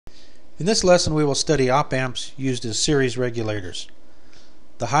In this lesson we will study op-amps used as series regulators.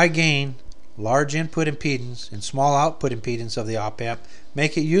 The high gain, large input impedance, and small output impedance of the op-amp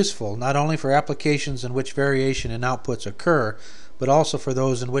make it useful not only for applications in which variation in outputs occur, but also for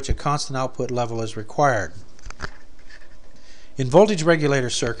those in which a constant output level is required. In voltage regulator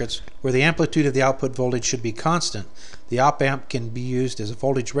circuits, where the amplitude of the output voltage should be constant, the op-amp can be used as a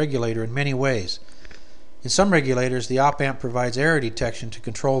voltage regulator in many ways. In some regulators, the op-amp provides error detection to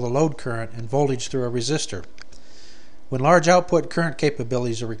control the load current and voltage through a resistor. When large output current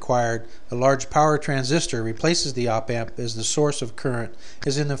capabilities are required, a large power transistor replaces the op-amp as the source of current,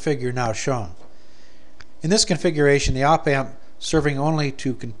 as in the figure now shown. In this configuration, the op-amp, serving only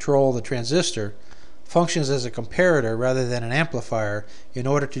to control the transistor, functions as a comparator rather than an amplifier in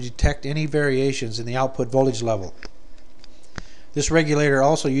order to detect any variations in the output voltage level. This regulator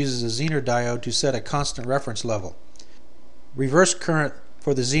also uses a Zener diode to set a constant reference level. Reverse current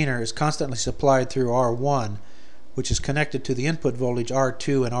for the Zener is constantly supplied through R1, which is connected to the input voltage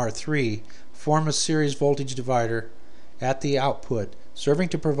R2 and R3, form a series voltage divider at the output, serving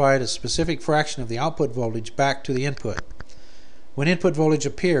to provide a specific fraction of the output voltage back to the input. When input voltage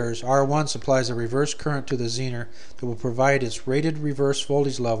appears, R1 supplies a reverse current to the Zener that will provide its rated reverse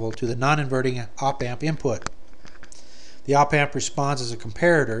voltage level to the non-inverting op-amp input. The op-amp responds as a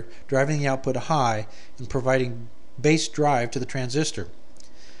comparator, driving the output high and providing base drive to the transistor.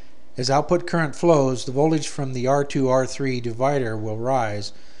 As output current flows, the voltage from the R2-R3 divider will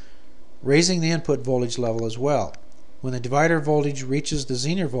rise, raising the input voltage level as well. When the divider voltage reaches the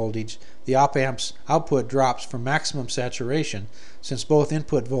Zener voltage, the op-amp's output drops from maximum saturation, since both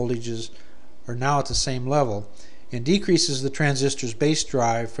input voltages are now at the same level, and decreases the transistor's base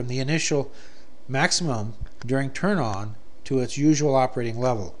drive from the initial maximum during turn-on to its usual operating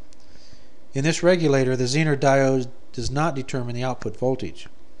level. In this regulator, the Zener diode does not determine the output voltage.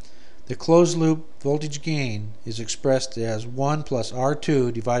 The closed-loop voltage gain is expressed as 1 plus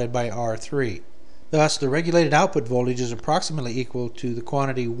R2 divided by R3. Thus, the regulated output voltage is approximately equal to the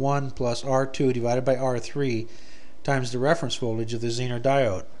quantity 1 plus R2 divided by R3 times the reference voltage of the Zener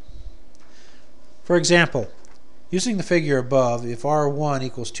diode. For example, using the figure above, if R1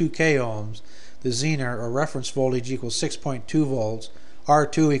 equals 2 k ohms, the Zener or reference voltage equals 6.2 volts,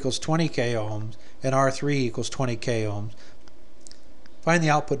 R2 equals 20 k ohms, and R3 equals 20 k ohms. Find the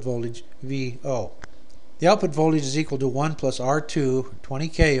output voltage VO. The output voltage is equal to 1 plus R2, 20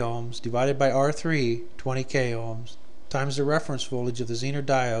 k ohms, divided by R3, 20 k ohms, times the reference voltage of the Zener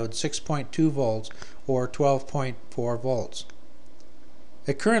diode, 6.2 volts, or 12.4 volts.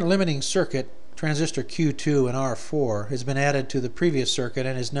 A current limiting circuit, transistor Q2 and R4, has been added to the previous circuit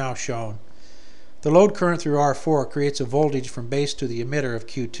and is now shown. The load current through R4 creates a voltage from base to the emitter of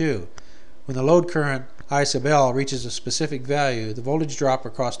Q2. When the load current I sub L reaches a specific value, the voltage drop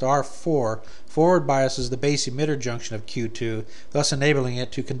across R4 forward biases the base emitter junction of Q2, thus enabling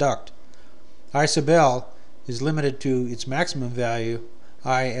it to conduct. I sub L is limited to its maximum value,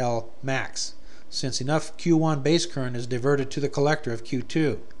 IL max, since enough Q1 base current is diverted to the collector of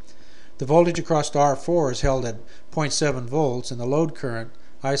Q2. The voltage across R4 is held at 0.7 volts, and the load current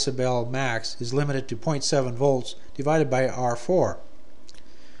I sub L max is limited to 0.7 volts divided by R4.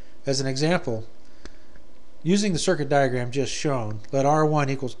 As an example, using the circuit diagram just shown, let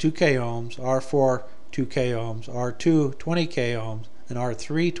R1 equals 2 k ohms, R4 2 k ohms, R2 20 k ohms, and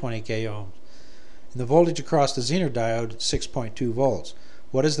R3 20 k ohms. And the voltage across the Zener diode is 6.2 volts.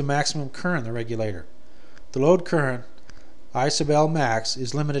 What is the maximum current in the regulator? The load current I sub L max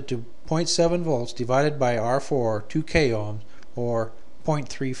is limited to 0.7 volts divided by R4 2 k ohms, or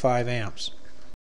 0.35 amps.